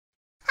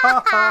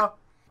Hello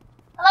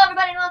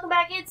everybody and welcome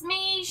back. It's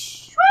me,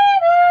 Shweebe,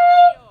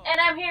 and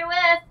I'm here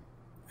with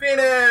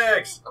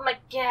Phoenix! Oh my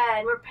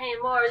god, we're playing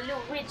more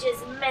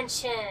Luigi's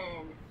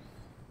Mansion.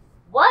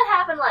 What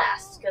happened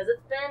last? Because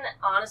it's been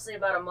honestly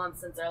about a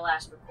month since our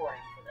last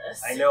recording for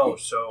this. I know,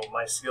 so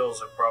my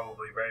skills are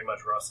probably very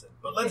much rusted.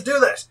 But let's do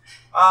this!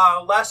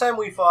 Last time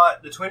we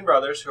fought the twin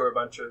brothers, who are a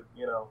bunch of,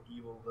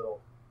 evil little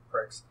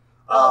pricks.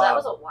 Oh, that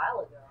was a while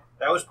ago.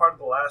 That was part of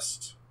the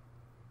last...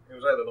 It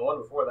was either the one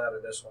before that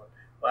or this one.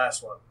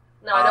 Last one.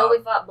 No, I know we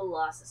fought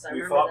Bulossus.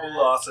 We fought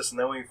Bulossus, and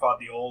then we fought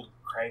the old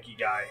cranky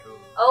guy who...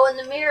 Oh, in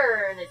the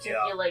mirror, and it took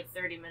you like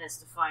 30 minutes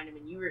to find him,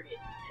 and you were getting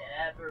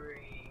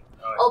peppery.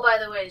 Oh, by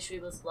the way,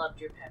 Shweebes loved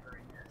your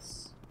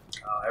pepperiness.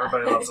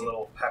 Everybody loves a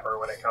little pepper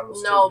when it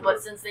comes to... No,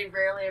 but since they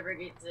rarely ever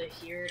get to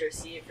hear it or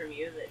see it from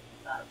you, they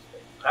thought it was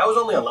good. That was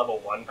only a level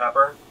 1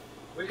 pepper.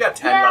 We've got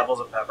 10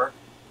 levels of pepper.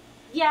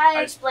 Yeah,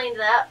 I explained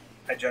that.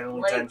 I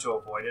generally tend to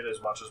avoid it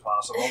as much as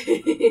possible.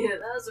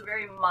 That was a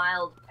very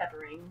mild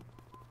peppering.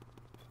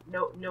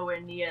 Nowhere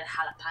near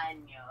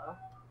jalapeno.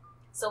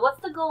 So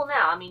what's the goal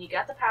now? I mean, you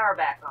got the power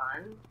back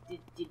on.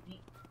 Did you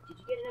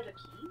get another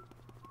key?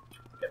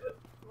 Get it.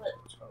 What?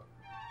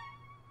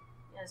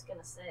 Yeah, I was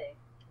gonna say.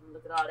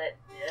 Look at all that.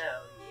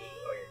 Oh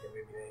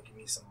yeah, give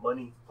me some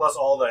money. Plus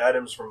all the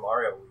items from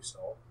Mario we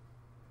stole.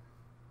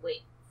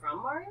 Wait,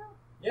 from Mario?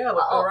 Yeah,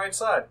 look on the right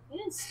side. You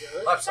didn't steal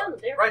it. Left side.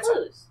 They were Right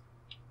clues.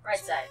 side. Right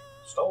side.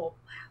 Stole them.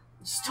 Wow.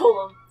 You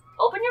stole them.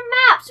 Open your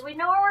map so we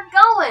know where we're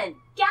going.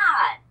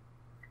 God.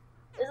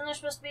 Isn't there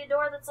supposed to be a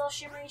door that's all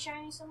shimmery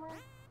shiny somewhere?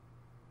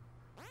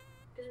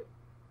 There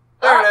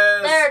it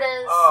is. There it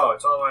is. Oh,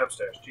 it's all the way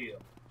upstairs. Jeez.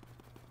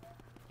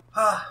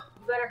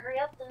 You better hurry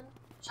up then.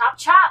 Chop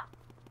chop.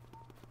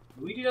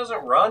 Luigi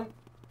doesn't run.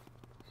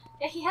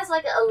 Yeah, he has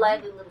like a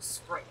lively little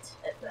sprint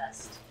at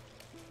best.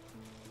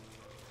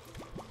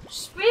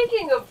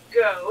 Speaking of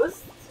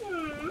ghosts,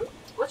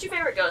 what's your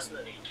favorite ghost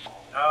movie?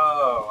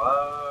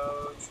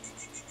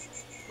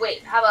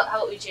 Wait, how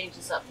about we change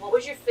this up? What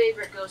was your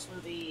favorite ghost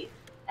movie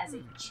as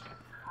a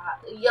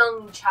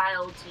young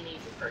child,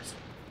 teenager person?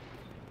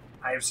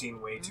 I have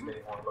seen way too many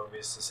horror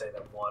movies to say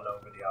that one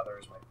over the other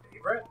is my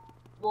favorite.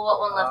 Well, what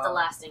one left a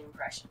lasting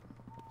impression?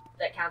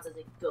 That counts as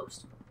a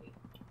ghost movie.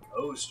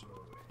 Ghost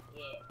movie?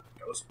 Yeah.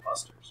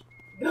 Ghostbusters.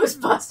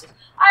 Ghostbusters.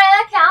 Alright,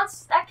 that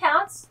counts. That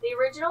counts. The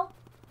original?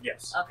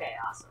 Yes. Okay,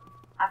 awesome.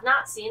 I've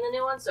not seen the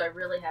new one, so I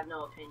really have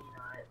no opinion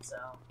on it, so...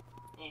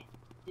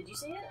 Did you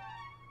see it?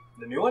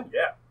 The new one?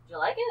 Yeah. Did you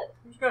like it?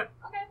 It was good.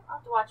 Okay, I'll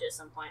have to watch it at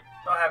some point.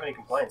 Don't have any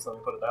complaints, let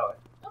me put it that way.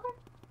 Okay.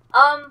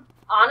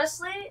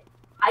 Honestly,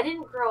 I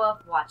didn't grow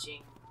up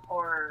watching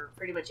horror,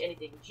 pretty much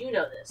anything. You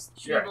know this.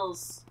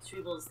 Shweebles,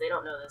 they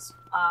don't know this.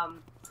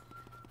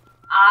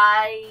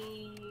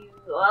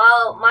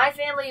 My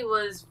family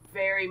was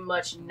very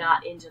much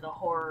not into the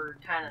horror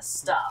kind of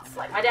stuff.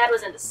 Like, my dad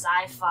was into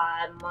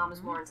sci-fi, my mom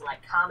was more into,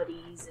 like,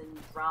 comedies and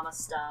drama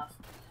stuff.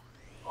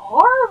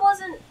 Horror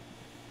wasn't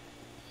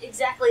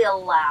exactly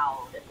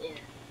allowed in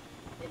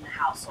the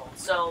household.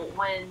 So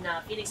when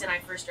Phoenix and I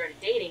first started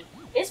dating,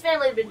 his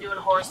family had been doing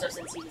horror stuff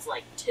since he was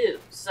like 2.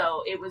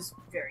 So it was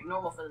very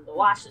normal for them to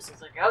watch this.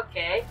 It's like,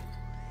 okay,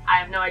 I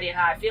have no idea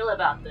how I feel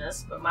about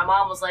this, but my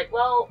mom was like,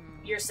 well,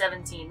 you're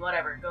 17,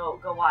 whatever, go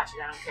watch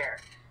it, I don't care.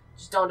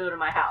 Just don't do it in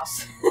my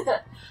house.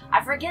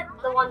 I forget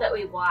the one that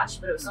we watched,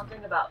 but it was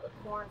something about the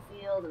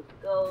cornfield and the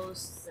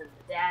ghosts and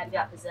the dad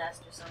got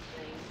possessed or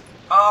something.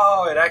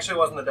 Oh, it actually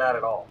wasn't the dad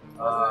at all.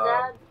 Wasn't the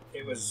dad?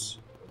 It was...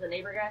 The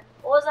neighbor guy?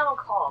 What was that one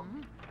called? Do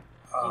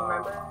you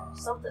remember?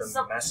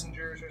 The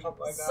Messengers or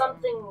something like that?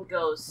 Something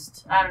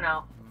ghost. I don't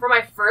know. For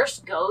my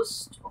first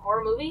ghost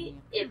horror movie,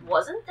 it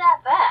wasn't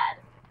that bad.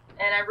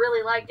 And I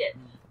really liked it.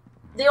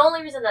 The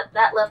only reason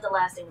that left a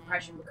lasting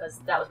impression because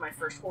that was my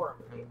first horror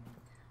movie.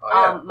 Oh,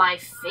 yeah. My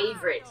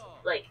favorite,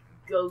 like,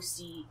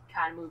 ghosty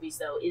kind of movies,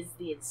 though, is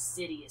the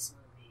Insidious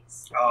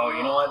movies. Oh,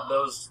 you know what?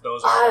 Those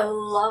are... I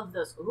love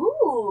those.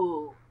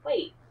 Ooh!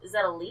 Wait, is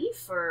that a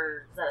leaf,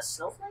 or is that a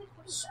snowflake?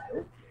 What is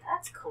that?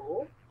 That's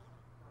cool.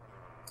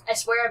 I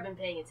swear I've been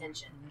paying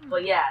attention.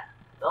 But yeah.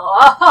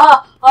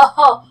 No.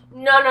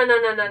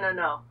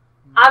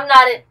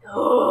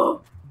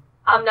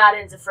 I'm not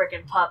into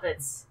frickin'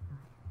 puppets.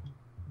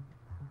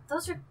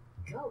 Those are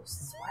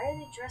ghosts. Why are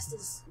they dressed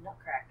as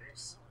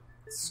nutcrackers?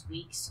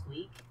 Squeak,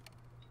 squeak.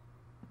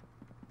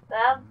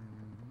 Bab,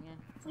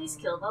 please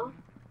kill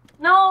them.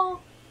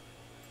 No.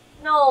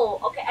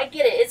 Okay, I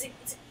get it. It's a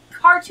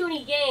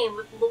cartoony game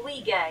with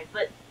Luigi,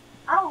 but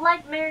I don't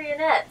like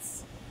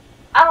marionettes.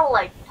 I don't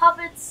like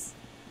puppets.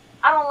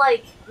 I don't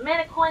like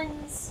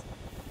mannequins.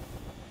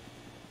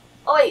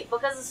 Oh wait,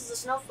 because this is a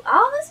snowflake.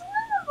 Oh, this is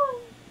another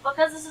one.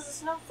 Because this is a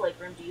snowflake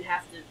room, do you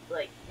have to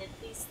like hit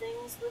these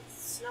things with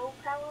snow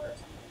power or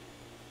something?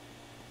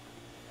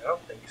 I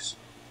don't think so.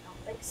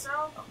 Don't think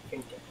so? I'm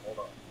thinking. Hold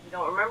on. You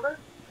don't remember?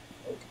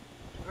 Nope.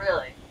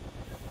 Really?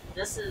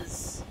 This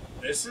is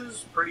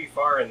pretty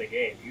far in the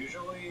game.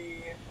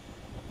 Usually,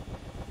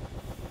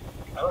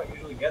 I don't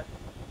usually get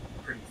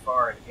pretty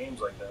far in games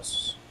like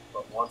this,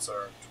 but once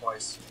or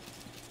twice.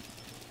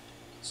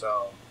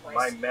 So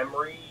my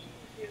memory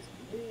is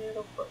a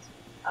little fuzzy.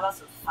 How about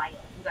some fire?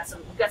 You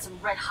got some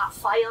red hot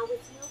fire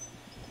with you?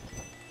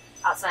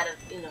 Outside of,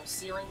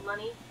 ceiling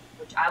money,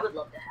 which I would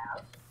love to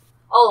have.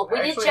 Oh,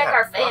 we did check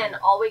our fan.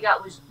 All we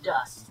got was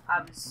dust.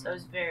 I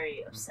was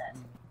very upset.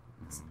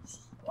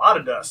 A lot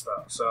of dust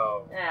though,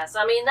 so. Yeah, so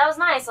I mean that was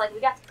nice. Like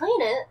we got to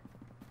clean it.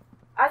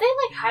 Are they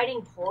like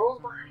hiding portals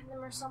behind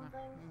them or something?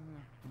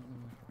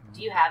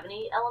 Do you have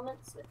any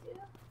elements with you?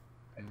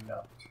 I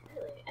don't.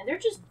 Really? And they're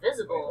just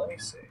visible. Wait, let me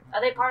see. Are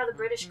they part of the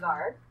British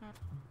Guard?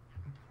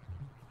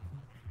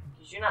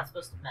 Because you're not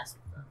supposed to mess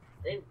with them.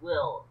 They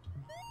will.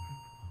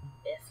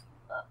 If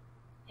you up.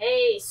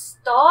 Hey,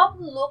 stop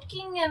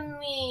looking at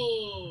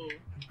me.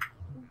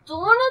 I'm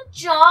doing a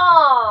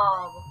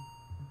job.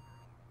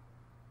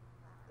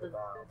 The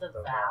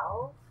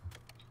valve?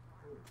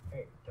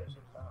 Hey, there's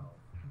a valve.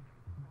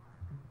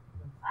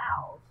 The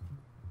valve?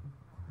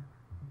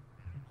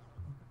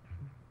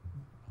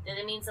 Did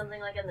it mean something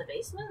like in the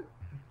basement?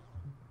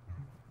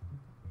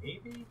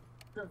 Maybe?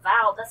 The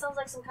valve, that sounds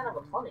like some kind of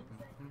a plumbing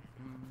thing.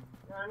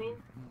 You know what I mean?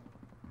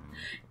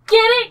 Get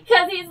it?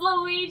 Because he's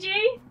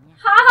Luigi?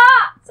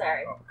 Ha-ha!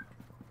 Sorry. Oh.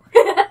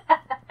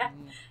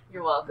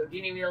 You're welcome. Do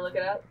you need me to look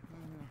it up?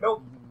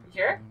 Nope.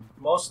 You sure?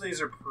 Most of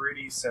these are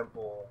pretty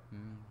simple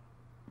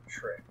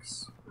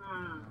tricks.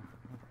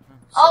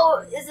 So,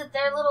 Oh, is it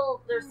their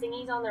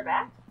thingies on their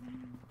back?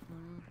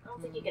 I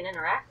don't think you can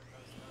interact with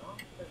those, though.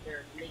 But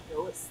they're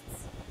Legoists.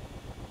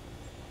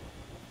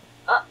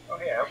 oh,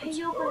 hey, I Hey,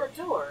 you open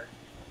the door.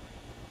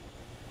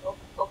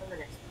 Open the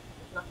next one.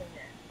 There's nothing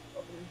there.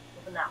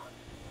 Open that one.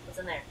 What's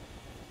in there?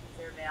 Is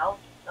there a valve?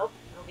 Nope,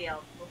 no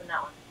valve. Open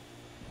that one.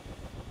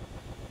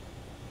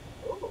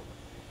 Ooh.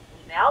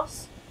 Any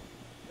valves?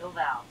 No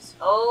valves.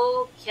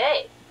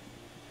 Okay.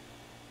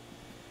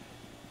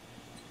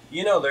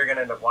 You know they're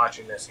gonna end up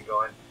watching this and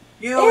going,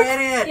 "You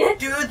idiot!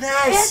 Do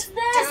this!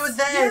 Do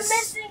this! You're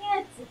missing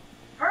it!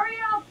 Hurry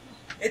up!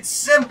 It's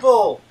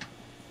simple!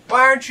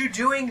 Why aren't you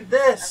doing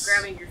this?"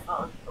 I'm grabbing your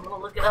phone. I'm gonna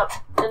look it up,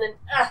 and then,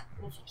 and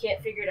if you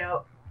can't figure it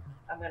out,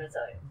 I'm gonna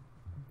tell you.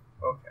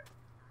 Okay.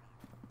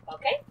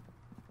 Okay?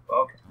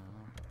 Okay.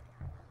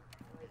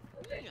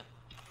 Okay.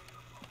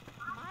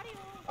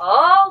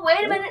 Oh,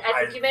 wait a minute!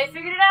 I think you may have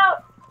figured it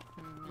out!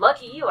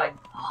 Lucky you,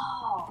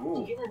 Oh, Ooh. do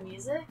you hear the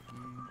music?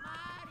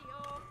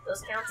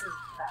 Those counts as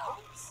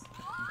valves?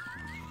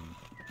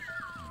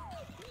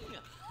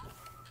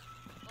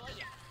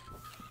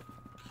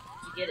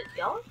 Did you get it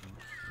going?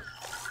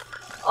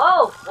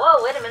 Oh,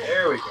 whoa, wait a minute.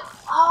 There we go.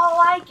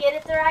 Oh, I get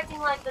it. They're acting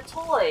like the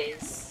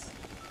toys.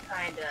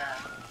 Kinda.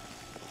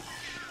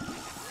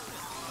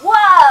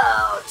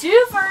 Whoa!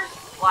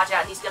 Twofer! Watch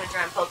out, he's gonna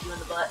try and poke you in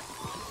the butt.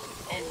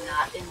 And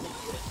not in the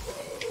good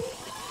way.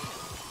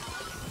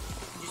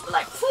 You just be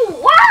like,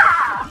 "Phew,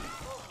 wah!"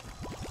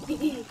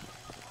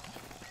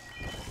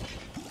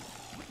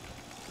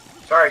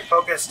 Sorry,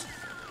 focused.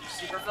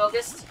 Super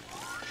focused.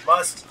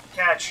 Must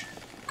catch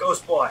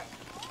Ghost Boy.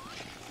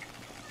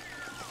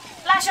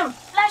 Flash him!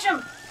 Flash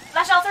him!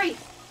 Flash all three!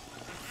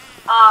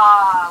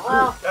 Ah,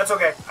 well. That's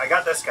okay. I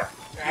got this guy.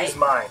 Right? He's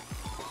mine.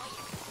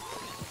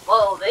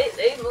 Whoa,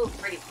 they move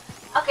pretty.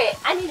 Okay,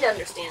 I need to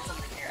understand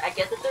something here. I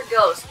get that they're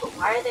ghosts, but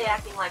why are they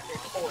acting like they're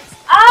toys?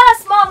 Ah,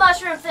 small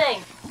mushroom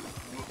thing!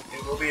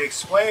 It will be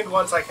explained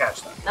once I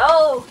catch them.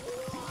 No!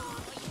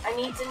 I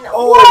need to know.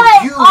 Oh,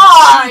 what?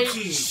 you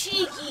cheeky!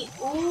 Cheeky!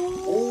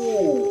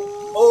 Ooh.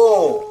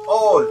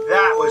 Oh,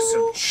 that was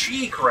some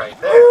cheek right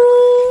there.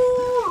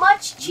 Ooh,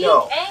 much cheek,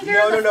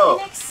 anger, No.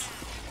 Phoenix.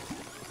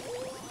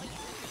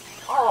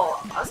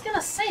 Oh, I was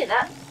gonna say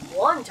that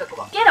one took a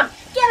while. Get him!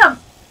 Get him!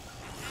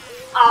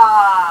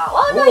 Ah,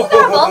 well, no, you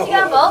got them both. You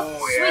got them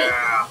both. Sweet.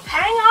 Yeah.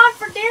 Hang on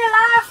for dear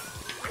life.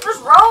 This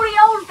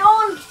rodeo's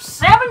going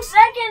 7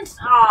 seconds.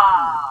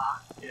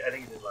 Ah. Yeah, I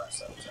think it did last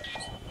 7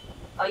 seconds.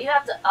 Oh, you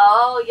have to.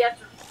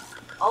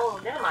 Oh,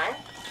 never mind.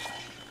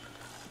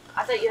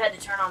 I thought you had to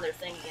turn on their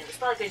thing again. It's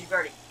probably because you've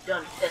already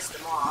done pissed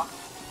them off.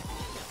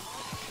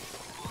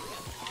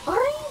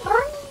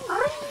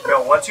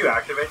 No, once you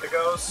activate the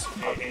ghost,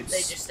 it's... They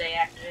just stay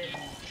activated.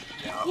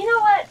 Yeah. You know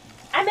what?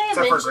 I may have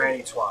Except mentioned. for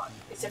Granny Twat.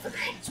 Except for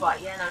Granny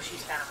Twat. Yeah, no,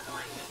 she's kind of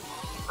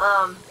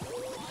annoying.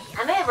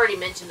 I may have already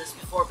mentioned this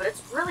before, but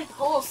it's really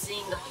cool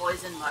seeing the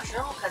poison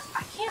mushroom because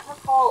I can't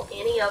recall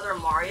any other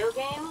Mario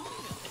game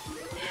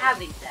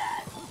having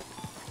that.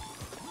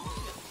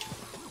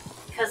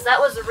 Because that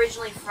was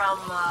originally from,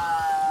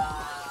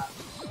 I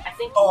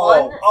think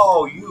one...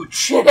 Oh, you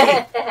cheeky,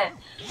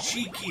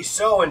 cheeky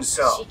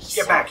so-and-so. Cheeky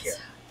Get back so-and-so.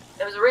 here.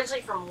 It was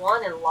originally from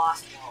 1 and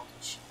Lost World.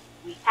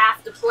 We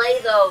have to play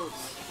those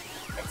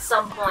at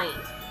some point.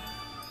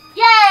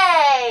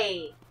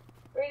 Yay!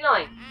 Where are you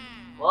going?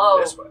 Whoa.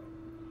 This way.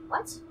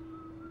 What?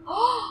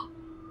 Oh,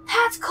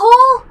 that's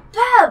cool!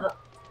 Beb!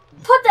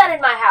 Put that in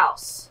my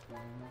house!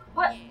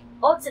 What?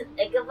 Oh, it's an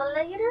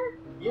excavator?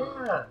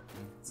 Yeah.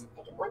 It's an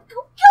excavator.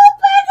 Go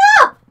back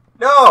up!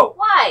 No!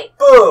 Why?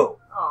 Boo!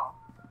 Oh.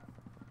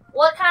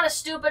 What kind of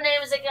stupid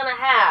name is it gonna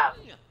have?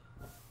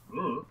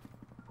 Mm.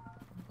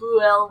 Boo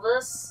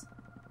Elvis.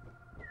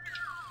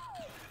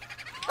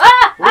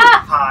 Ah! Ooh,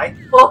 Ah! hi.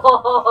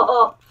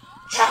 Oh,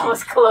 That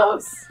was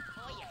close.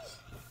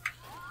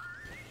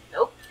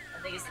 Nope.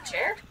 I think it's the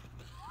chair.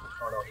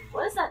 Oh no.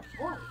 What is that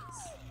voice?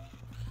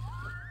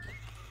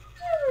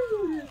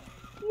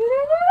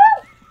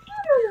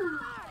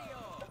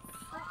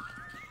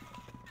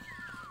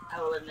 I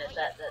will admit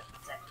that's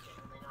actually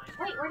really annoying.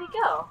 Wait, where'd he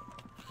go?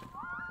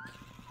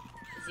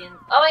 Is he in?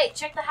 Oh wait,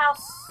 check the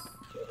house.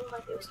 It looked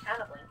like it was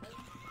kind of blinking.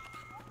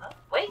 Oh,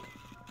 wait.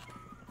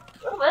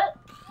 A little bit.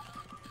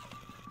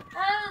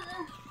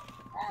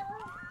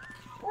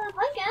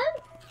 Blinking.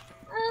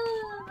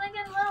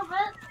 Blinking a little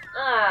bit.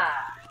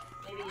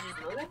 Maybe he's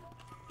just moving?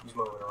 He's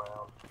moving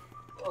around.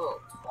 Little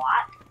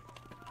twat.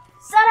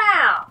 Sit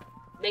down!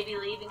 Maybe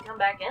leave and come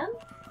back in?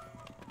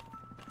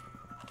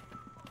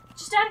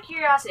 Just out of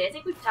curiosity, I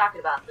think we've talked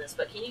about this,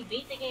 but can you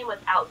beat the game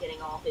without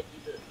getting all 50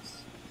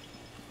 boosts?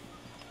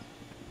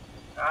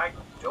 I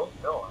don't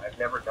know. I've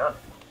never done it.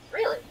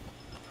 Really?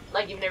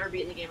 Like you've never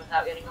beaten the game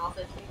without getting all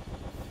 50?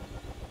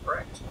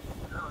 Correct.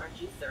 Oh, aren't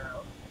you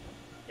thorough?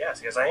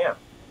 Yes, I am.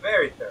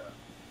 Very thorough.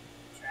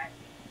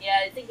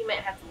 Yeah, I think you might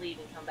have to leave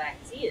and come back,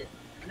 because he is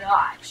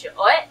not sure.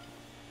 What?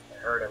 I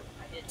heard him.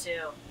 I did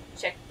too.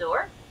 Check the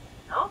door.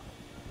 No?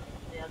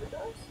 The other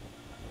doors?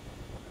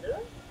 The door?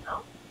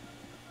 No?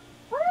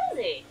 Where is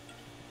he?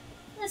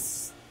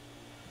 This...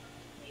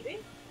 Maybe?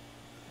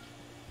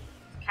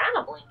 Kind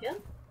of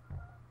blinking.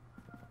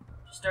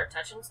 Just start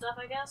touching stuff,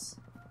 I guess?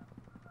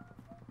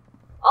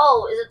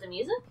 Oh, is it the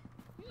music?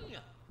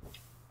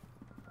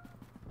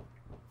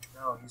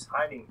 No, he's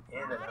hiding in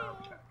an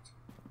object.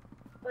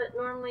 But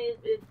normally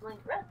it'd blink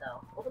red,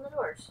 though. Open the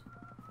doors.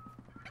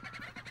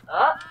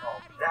 Oh!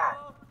 Oh, that.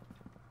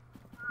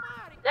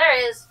 There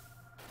he is!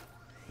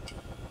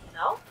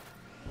 No?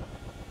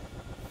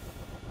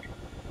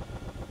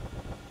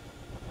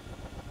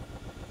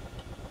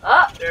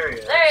 Oh! There he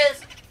is. There he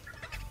is!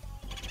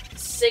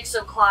 6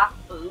 o'clock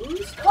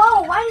booze?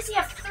 Whoa, why does he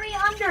have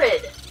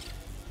 300?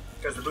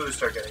 Because the booze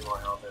start getting more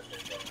health as they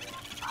go.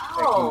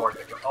 Oh.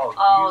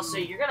 Oh, So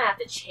you're gonna have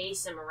to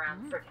chase him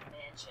around the frickin'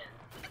 mansion.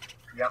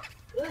 Yep.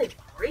 Good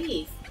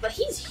grief. But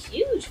he's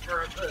huge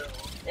for a boo.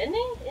 Isn't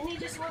he? Isn't he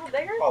just a little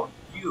bigger? Oh,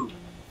 you.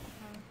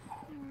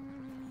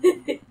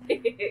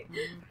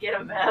 Get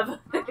him, Bev.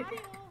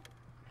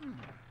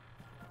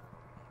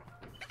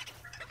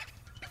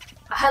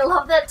 I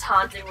love that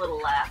taunting little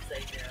laugh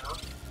they do.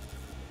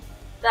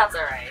 That's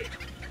alright.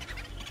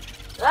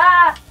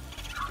 Ah!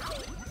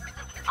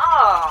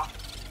 Oh!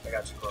 I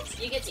got you close.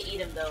 You get to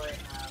eat him though in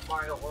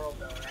Mario World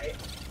though, right?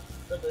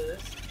 The booze,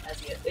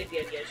 if you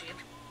have Yoshi.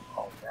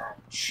 Oh, that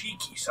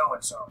cheeky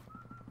so-and-so.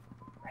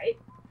 Right?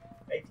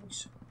 I think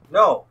so.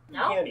 No,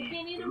 No? you You can't eat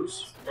can't eat them?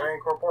 booze. They're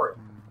incorporeal.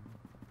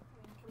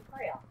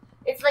 Incorporeal.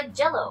 It's like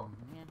Jello.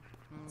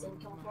 It's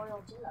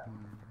incorporeal Jello.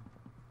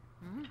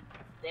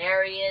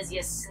 There he is,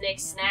 you snick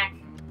snack.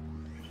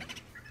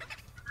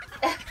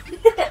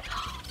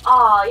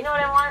 Aw, you know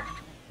what I want?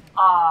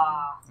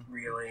 Aw.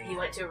 Really? He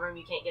went to a room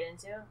you can't get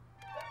into? That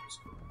was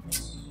cool.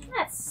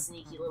 That's a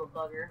sneaky little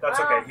bugger. That's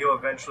Well, okay. He'll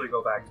eventually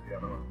go back to the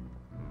other one.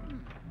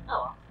 Oh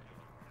well.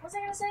 What was I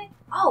gonna say?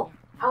 Oh,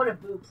 I want a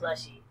Boo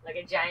plushie. Like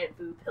a giant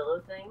Boo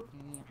pillow thing.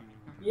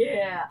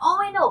 Yeah. Oh,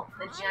 I know.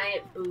 The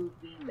giant Boo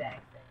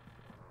beanbag thing.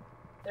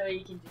 So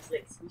you can just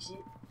like squish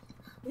it.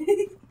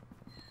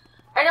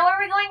 I know where are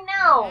we going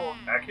now?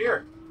 Back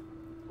here.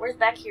 Where's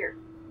back here?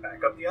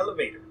 Back up the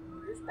elevator.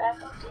 Where's back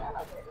up the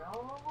elevator? I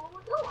don't know where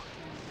we're going.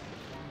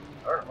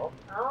 I don't know.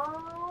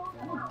 Oh,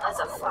 that's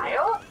a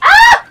file?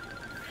 Ah!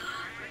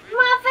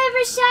 My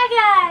favorite Shy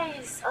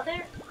Guys! Oh,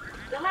 their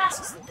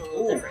masks look a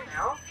little different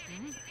now.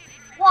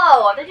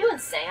 Whoa, are they doing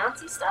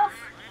seance-y stuff?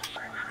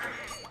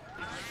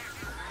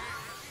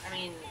 I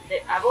mean,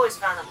 I've always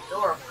found them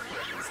adorable,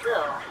 but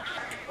still,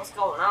 what's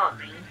going on,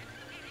 man?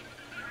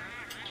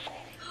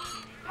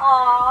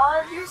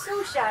 Aw, you're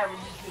so shy when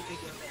you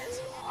take your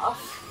mask off.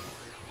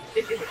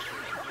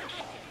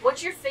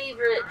 What's your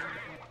favorite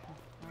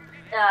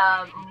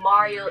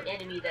Mario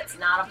enemy that's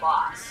not a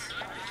boss?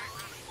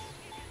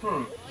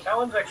 That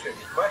one's actually a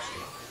good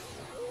question.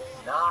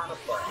 Not a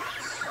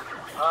boss.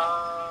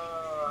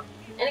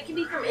 And it can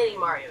be from any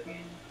Mario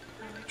game.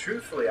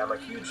 Truthfully, I'm a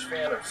huge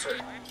fan of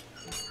certain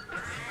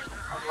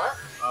What?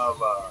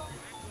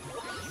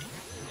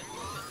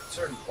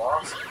 certain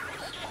bosses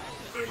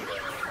in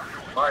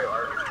Mario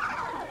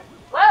RPG.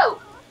 Whoa!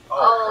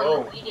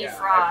 Oh, you need yeah,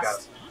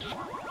 Frost.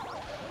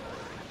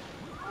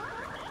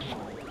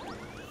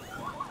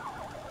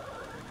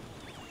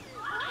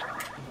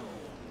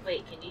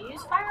 Wait, can you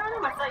use fire on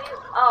him? I thought you...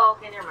 Oh,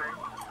 okay, never mind.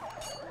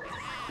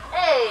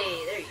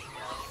 Hey, there you go.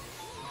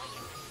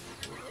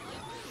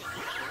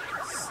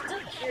 Still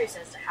curious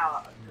as to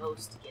how a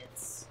ghost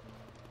gets,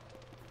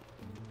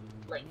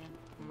 like,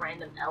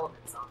 random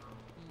elements on them.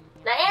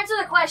 Now answer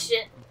the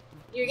question.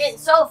 You're getting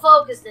so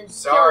focused and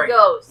kill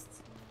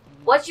ghosts.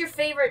 What's your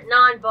favorite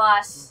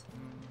non-boss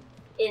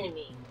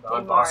enemy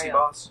in Mario?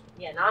 boss?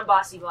 Yeah,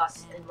 non-bossy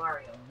boss in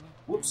Mario.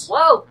 Whoops.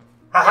 Whoa!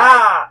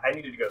 Haha! I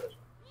needed to go this way.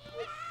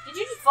 Did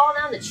you just fall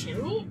down the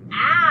chimney?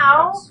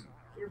 Ow! Yes.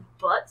 Your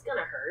butt's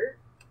gonna hurt.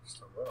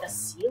 Just a little. A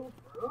sealed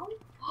room?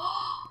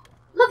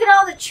 Look at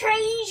all the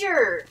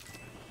treasure!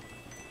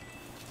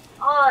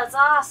 Oh, that's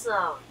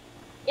awesome.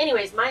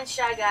 Anyways, mine's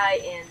Shy Guy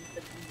and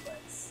the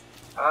Blue-Lights.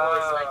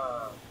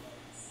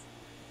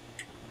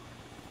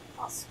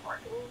 All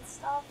sparkling and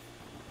stuff.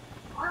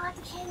 Oh, I like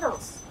the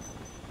candles.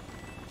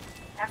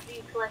 After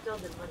you collect all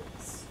the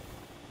monies.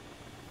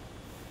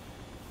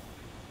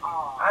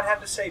 Oh. I'd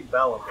have to say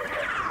Bellum.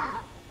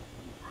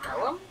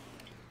 Bellum?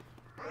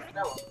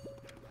 Bellum.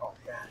 Oh,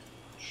 yeah.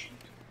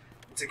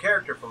 It's a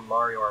character from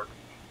Mario RPG.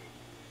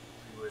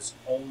 He was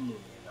only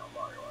in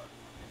Mario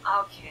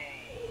RPG.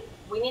 Okay.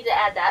 We need to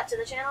add that to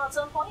the channel at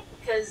some point,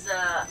 because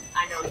I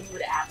know you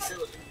would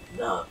absolutely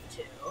love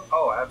to.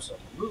 Oh,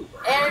 absolutely.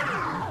 And,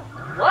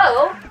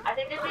 whoa, I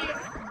think it'd be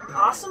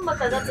awesome,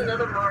 because that's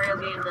another Mario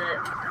game that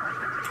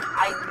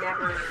I've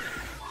never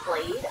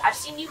played. I've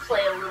seen you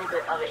play a little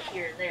bit of it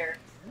here and there,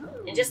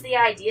 and just the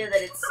idea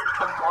that it's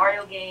a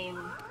Mario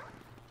game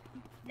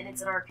and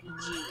it's an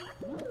RPG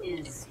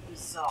is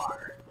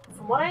bizarre.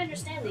 From what I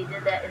understand, they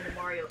did that in the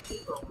Mario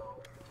Paper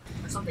World,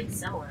 or something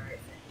similar, I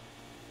think.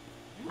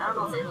 I don't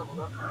know if they leveled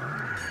up.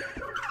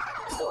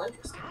 Still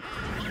interesting.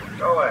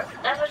 Go away.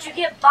 That's what you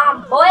get,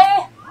 bomb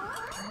boy!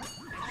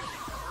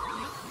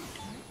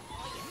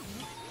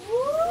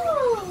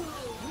 Woo!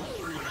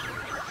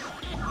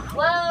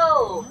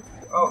 Whoa!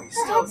 Oh, he's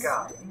still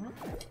got it.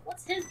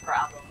 What's his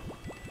problem?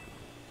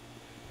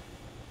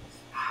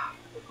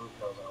 The blue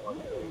pills aren't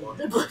working anymore.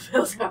 The blue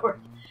pills are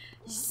working.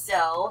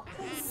 So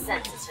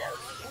sensitive.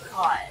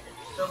 God.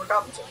 He's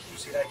overcompensating. You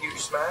see that huge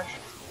smash?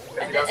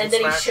 And then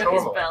he shook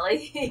his belly.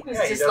 He was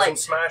yeah, he just doesn't like,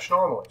 smash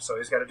normally, so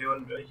he's got to do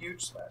a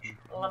huge smash.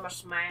 let me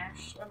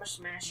smash. Let me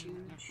smash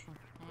huge.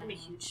 Let me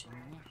huge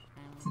smash.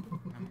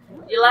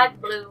 You like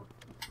blue?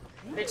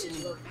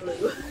 Bitches love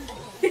blue.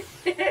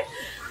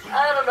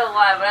 I don't know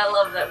why, but I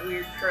love that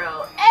weird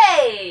crow.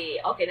 Hey!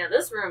 Okay, now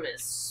this room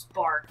is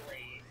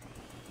sparkly.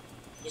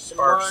 Get the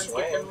muns,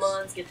 get the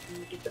muns, get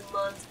the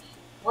muns.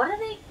 What do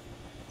they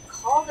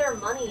call their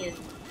money in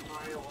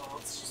Mario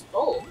World? It's just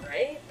gold,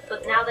 right?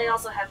 But now they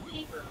also have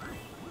paper money.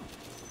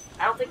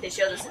 I don't think they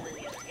show this in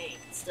any other game,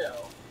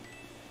 still.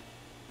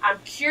 I'm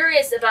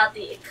curious about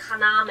the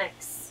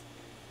economics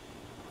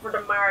for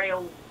the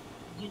Mario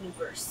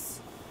universe.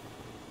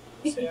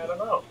 See, I don't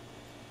know.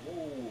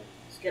 Ooh.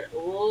 Get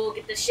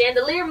the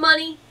chandelier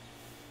money.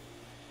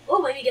 Oh,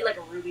 maybe get like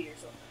a ruby or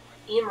something.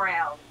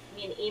 Emerald.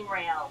 Me an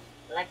emerald.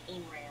 I like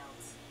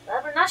emeralds.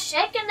 But we're not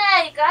shaking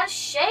that. You gotta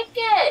shake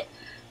it.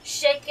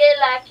 Shake it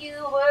like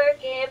you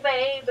work it,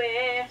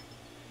 baby.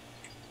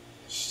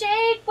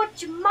 Shake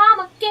what your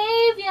mama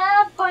gave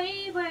ya,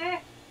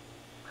 baby.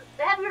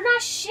 That we're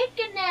not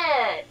shaking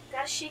it.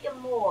 Gotta shake it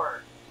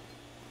more.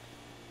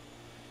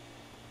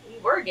 We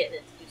were getting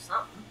it to do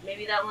something.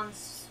 Maybe that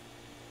one's.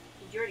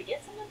 Did you already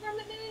get something from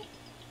it, maybe?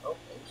 Oh,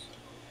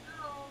 I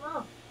don't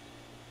know.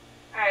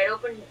 Alright,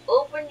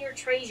 open your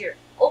treasure.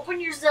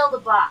 Open your Zelda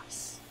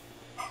box.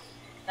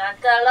 Dun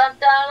dun dun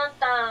dun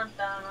dun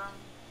dun.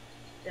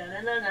 Not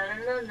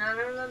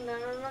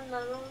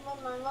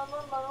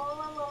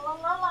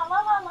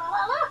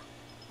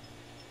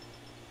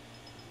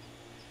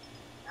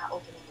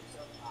opening your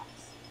Zelda box.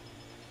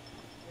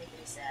 Making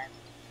me sad.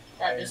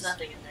 There's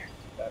nothing in there.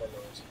 That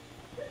annoys me.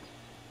 Okay.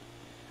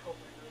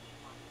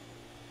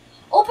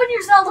 Open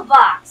your Zelda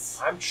box!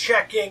 I'm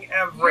checking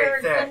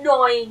everything. You're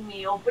annoying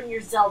me. Open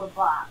your Zelda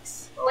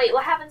box. Okay. Wait,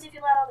 what happens if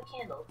you light all the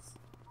candles?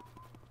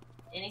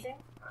 Anything?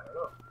 I don't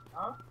know.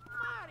 Huh?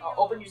 I'll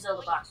open your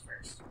Zelda box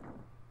first.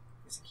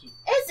 It's a key.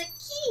 It's a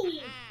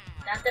key!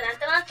 Dun, dun, dun,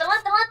 dun,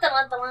 dun, dun, dun,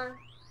 dun, dun.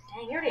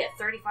 Dang, you're already at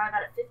 35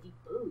 out of 50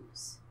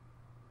 boos.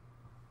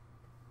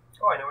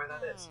 Oh, I know where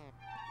that is.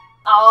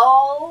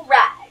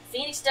 Alright.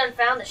 Phoenix done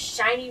found the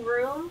shiny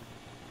room.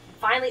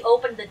 Finally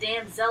opened the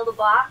damn Zelda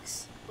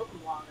box. Took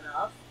him long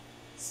enough.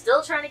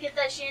 Still trying to get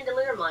that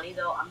chandelier money,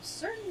 though I'm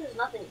certain there's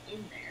nothing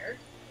in there.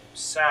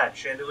 Sad.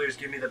 Chandeliers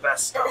give me the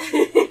best stuff.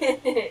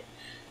 Alright,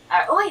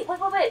 oh wait.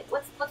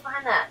 What's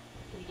behind that?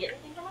 Can you get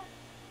anything from it?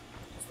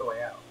 It's the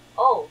way out.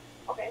 Oh,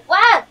 okay.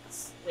 What?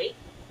 Wait.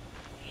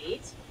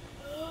 Wait.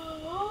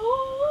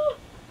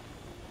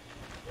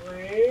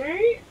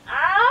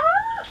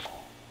 Ah!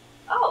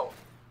 Oh.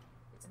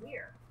 It's a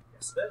mirror.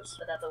 Yes, it is.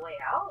 But that's a way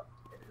out?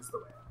 It is the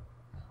way out.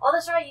 Oh,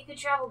 that's right. You could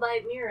travel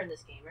by mirror in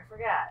this game. I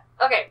forgot.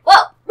 Okay,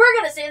 well, we're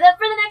going to save that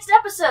for the next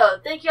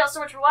episode. Thank you all so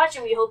much for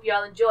watching. We hope you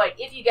all enjoyed.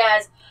 If you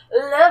guys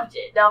loved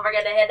it, don't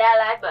forget to hit that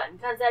like button,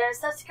 consider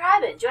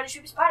subscribing, join the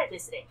Shweebe's party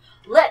quiz today.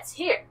 Let's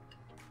hear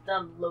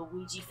them.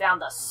 Luigi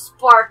found the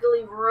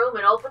sparkly room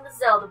and opened the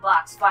Zelda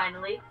box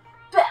finally.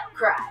 Battle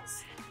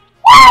cries.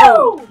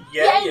 Woo!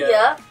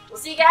 Yeah. We'll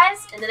see you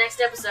guys in the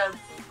next episode.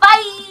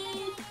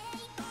 Bye!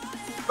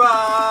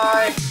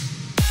 Bye!